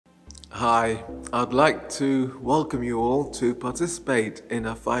Hi, I'd like to welcome you all to participate in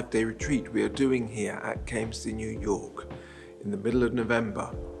a 5-day retreat we are doing here at Kelsang, New York in the middle of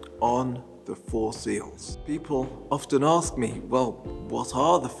November on the Four Seals. People often ask me, well, what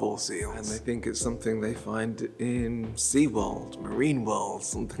are the Four Seals? And they think it's something they find in SeaWorld, Marine World,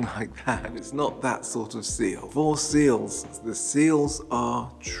 something like that. It's not that sort of seal. Four Seals, the seals are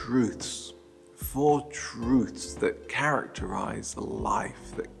truths. Four truths that characterize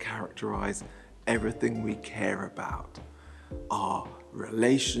life, that characterize everything we care about. Our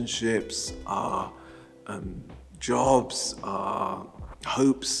relationships, our jobs, our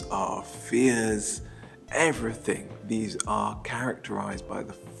hopes, our fears, everything. These are characterized by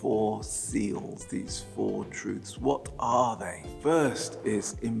the four seals, these four truths. What are they? First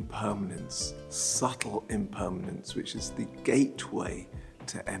is impermanence, subtle impermanence, which is the gateway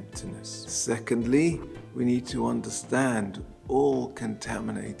to emptiness. Secondly, we need to understand all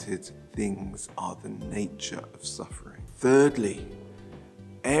contaminated things are the nature of suffering. Thirdly,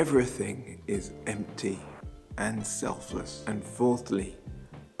 everything is empty and selfless. And fourthly,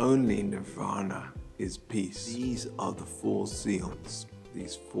 only nirvana is peace. These are the four seals,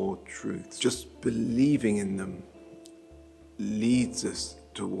 these four truths. Just believing in them leads us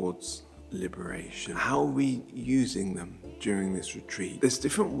towards liberation. How are we using them during this retreat? There's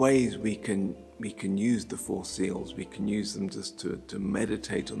different ways we can use the four seals. We can use them just to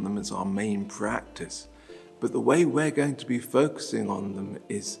meditate on them as our main practice. But the way we're going to be focusing on them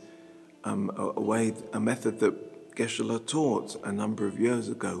is a method that Geshe taught a number of years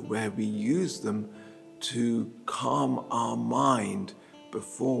ago, where we use them to calm our mind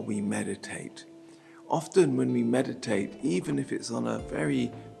before we meditate. Often when we meditate, even if it's on a very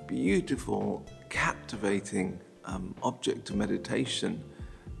beautiful, captivating object of meditation,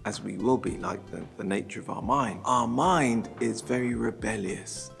 as we will be, like the nature of our mind is very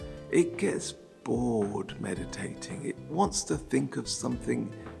rebellious. It gets bored meditating. It wants to think of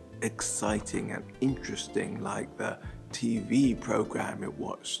something exciting and interesting, like the TV program it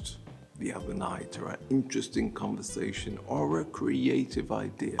watched the other night, or an interesting conversation, or a creative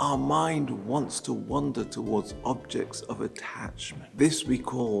idea. Our mind wants to wander towards objects of attachment. This we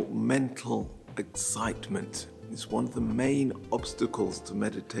call mental excitement. It's one of the main obstacles to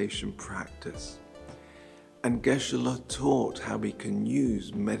meditation practice. And Geshe taught how we can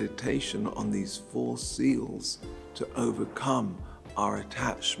use meditation on these four seals to overcome our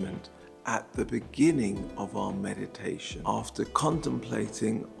attachment at the beginning of our meditation. After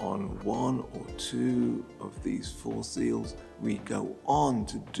contemplating on one or two of these four seals, we go on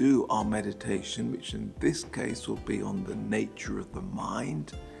to do our meditation, which in this case will be on the nature of the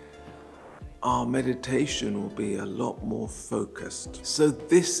mind. Our meditation will be a lot more focused. So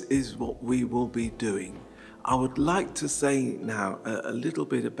this is what we will be doing. I would like to say now a little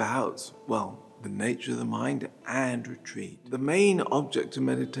bit about, well, the nature of the mind and retreat. The main object of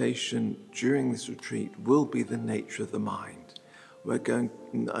meditation during this retreat will be the nature of the mind. We're going,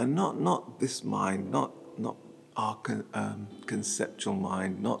 not this mind, not our conceptual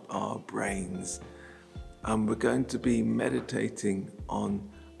mind, not our brains. We're going to be meditating on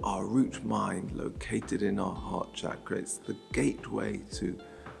our root mind located in our heart chakra. It's the gateway to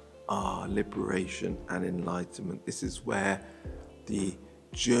our liberation and enlightenment. This is where the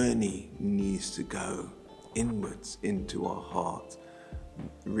journey needs to go inwards into our heart,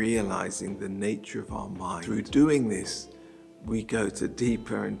 realizing the nature of our mind. Through doing this, we go to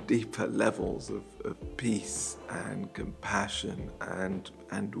deeper and deeper levels of peace and compassion and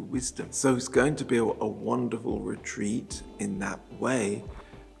wisdom. So it's going to be a wonderful retreat in that way,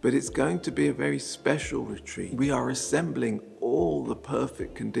 but it's going to be a very special retreat. We are assembling all the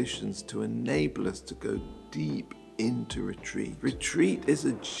perfect conditions to enable us to go deep into retreat. Retreat is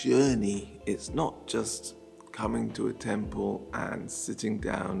a journey. It's not just coming to a temple and sitting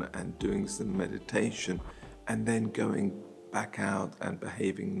down and doing some meditation and then going back out and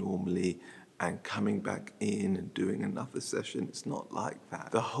behaving normally and coming back in and doing another session. It's not like that.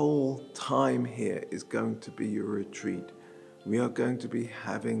 The whole time here is going to be your retreat. We are going to be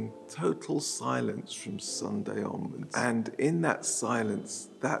having total silence from Sunday onwards. And in that silence,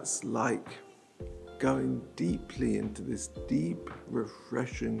 that's like going deeply into this deep,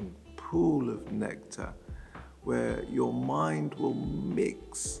 refreshing pool of nectar where your mind will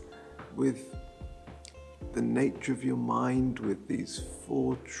mix with the nature of your mind, with these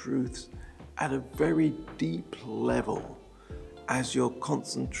four truths at a very deep level. As your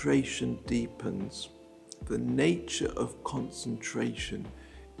concentration deepens, the nature of concentration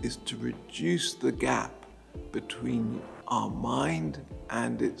is to reduce the gap between our mind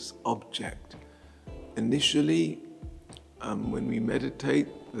and its object. Initially, when we meditate,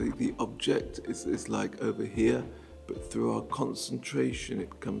 The object is like over here, but through our concentration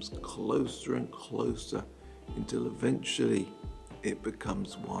it comes closer and closer until eventually it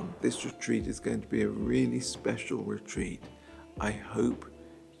becomes one. This retreat is going to be a really special retreat. I hope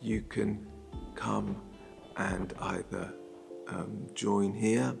you can come and either join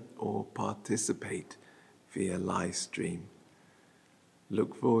here or participate via live stream.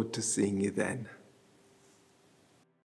 Look forward to seeing you then.